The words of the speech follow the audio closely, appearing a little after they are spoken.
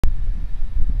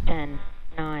10,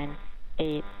 9,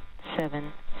 8,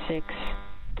 7, 6,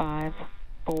 5,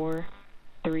 4,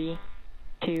 3,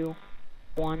 2,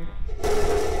 1.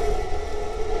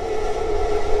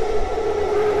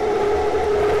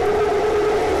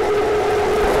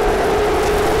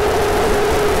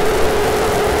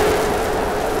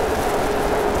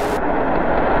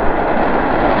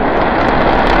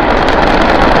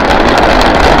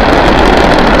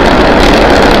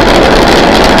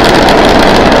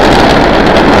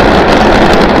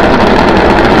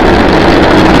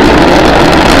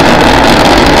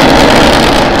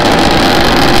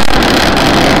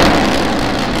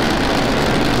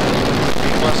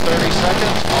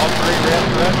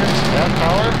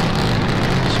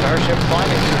 Starship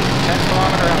climbing to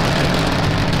 10-kilometer altitude.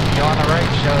 View on the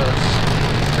right shows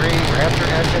 3 Raptor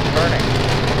engines burning.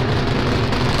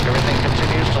 Everything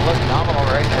continues to look nominal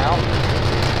right now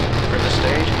for the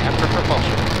stage and for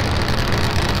propulsion.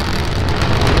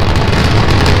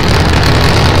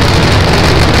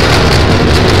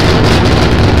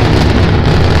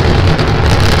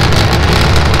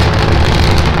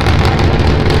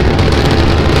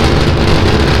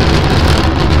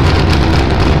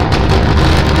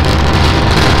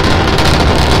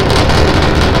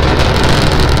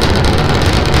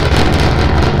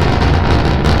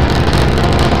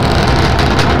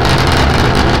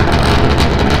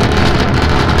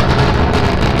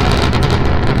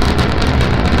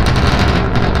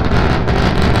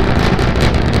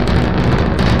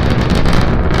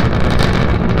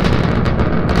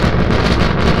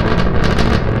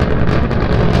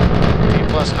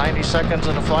 Seconds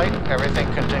into flight, everything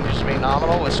continues to be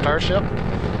nominal with Starship.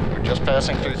 We're just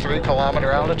passing through 3-kilometer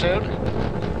altitude.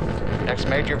 Next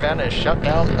major event is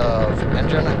shutdown of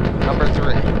engine number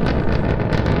 3.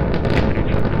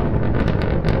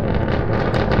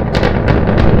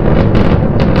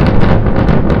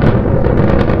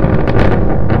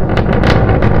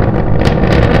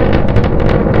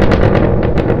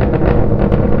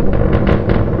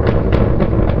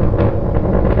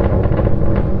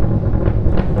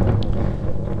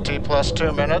 Plus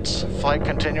 2 minutes, flight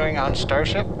continuing on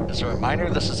Starship. As a reminder,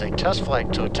 this is a test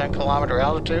flight to a 10-kilometer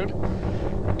altitude.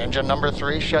 Engine number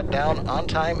 3 shut down on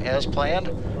time as planned.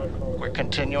 We're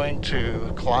continuing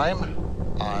to climb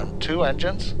on 2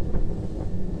 engines.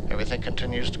 Everything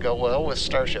continues to go well with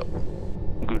Starship.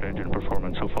 Good engine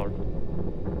performance so far.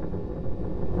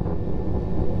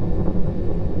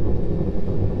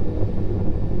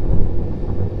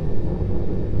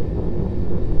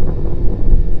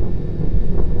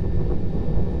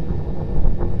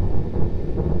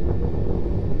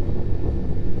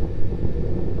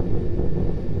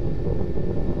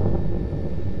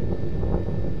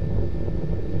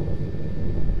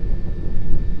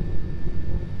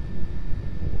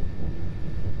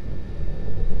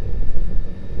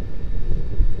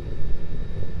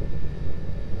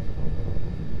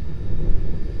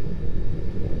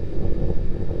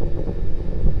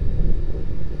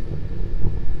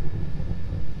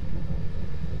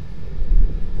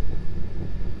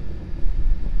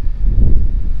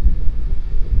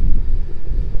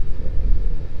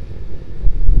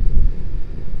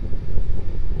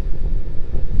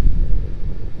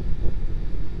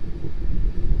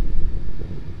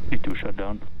 Shut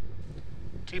down.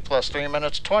 T plus 3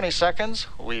 minutes 20 seconds.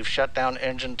 We've shut down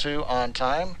engine 2 on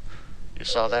time. You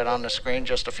saw that on the screen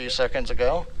just a few seconds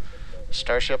ago.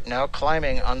 Starship now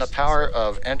climbing on the power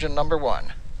of engine number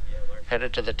 1,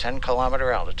 headed to the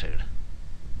 10-kilometer altitude.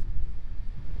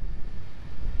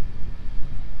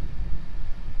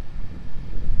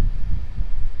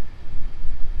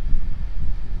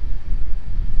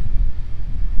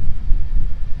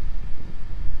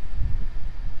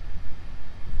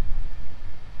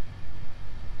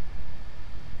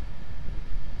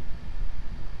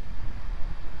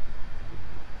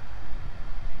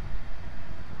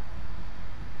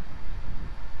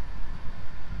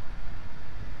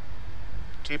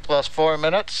 T plus 4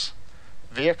 minutes.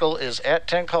 Vehicle is at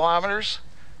 10 kilometers.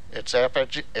 It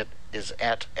is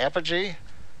at apogee.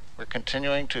 We're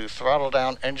continuing to throttle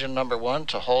down engine number 1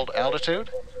 to hold altitude.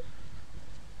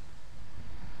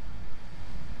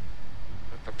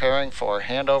 We're preparing for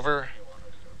handover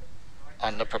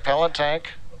on the propellant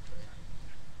tank.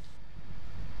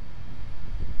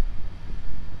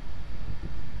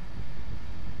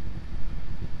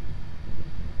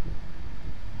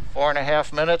 Four and a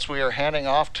half minutes, we are handing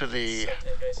off to the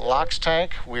LOX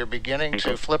tank. We are beginning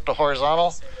to flip to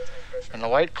horizontal. And the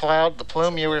white cloud, the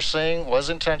plume you were seeing was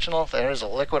intentional. That is a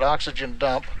liquid oxygen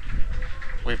dump.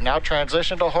 We've now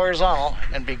transitioned to horizontal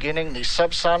and beginning the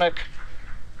subsonic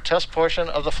test portion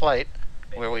of the flight,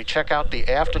 where we check out the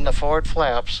aft and the forward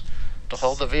flaps to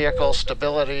hold the vehicle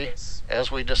stability as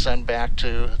we descend back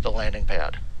to the landing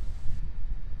pad.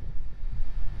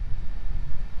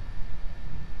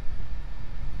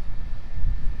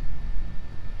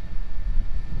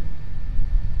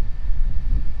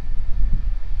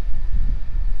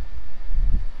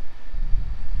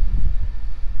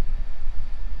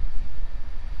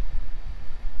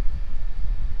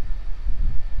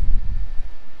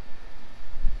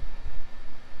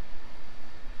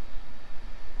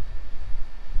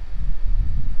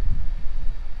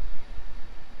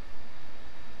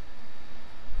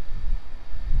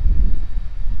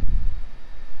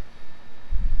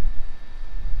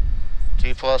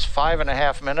 T plus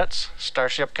 5.5 minutes,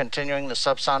 Starship continuing the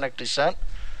subsonic descent,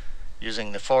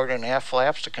 using the forward and aft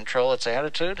flaps to control its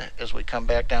attitude as we come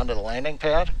back down to the landing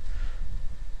pad.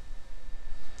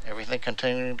 Everything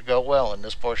continuing to go well in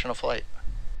this portion of flight.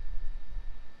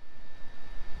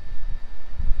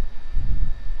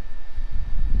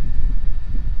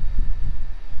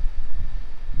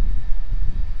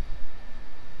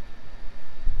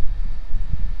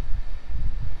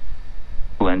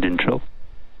 Land intro.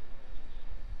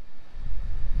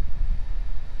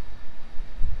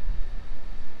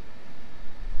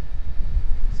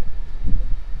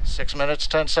 6 minutes,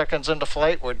 10 seconds into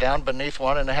flight. We're down beneath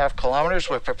 1.5 kilometers.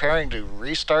 We're preparing to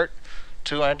restart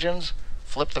 2 engines,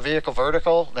 flip the vehicle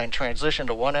vertical, then transition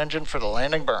to 1 engine for the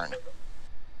landing burn.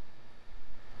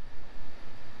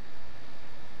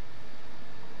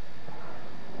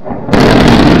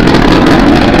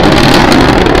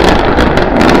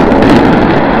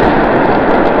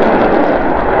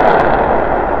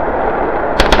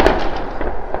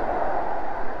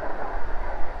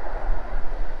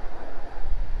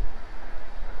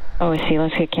 Oh, I see.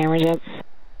 Let's get cameras up.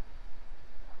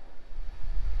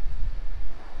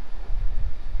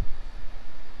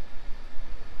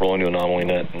 Rolling to anomaly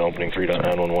net and opening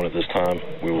 3.911 at this time.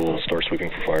 We will start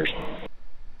sweeping for fires.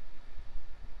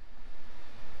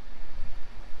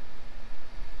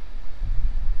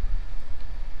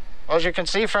 Well, as you can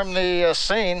see from the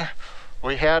scene,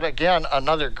 we had again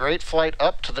another great flight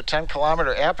up to the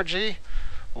 10-kilometer apogee.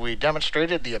 We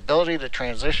demonstrated the ability to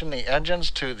transition the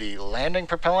engines to the landing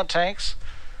propellant tanks.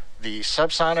 The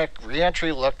subsonic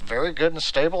reentry looked very good and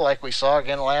stable like we saw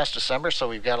again last December, so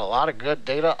we've got a lot of good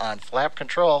data on flap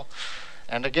control.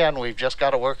 And again, we've just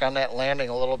got to work on that landing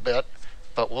a little bit,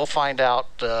 but we'll find out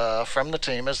from the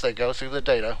team as they go through the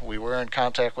data. We were in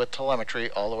contact with telemetry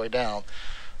all the way down.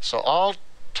 So all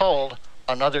told,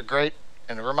 another great,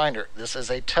 and a reminder, this is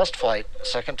a test flight,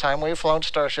 second time we've flown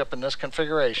Starship in this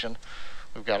configuration.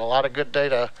 We've got a lot of good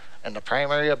data, and the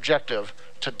primary objective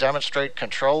to demonstrate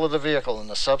control of the vehicle in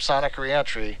the subsonic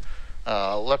reentry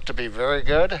looked to be very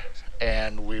good,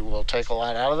 and we will take a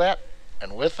lot out of that.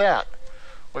 And with that,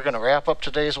 we're going to wrap up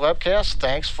today's webcast.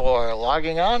 Thanks for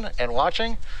logging on and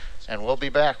watching, and we'll be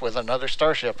back with another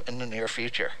Starship in the near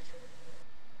future.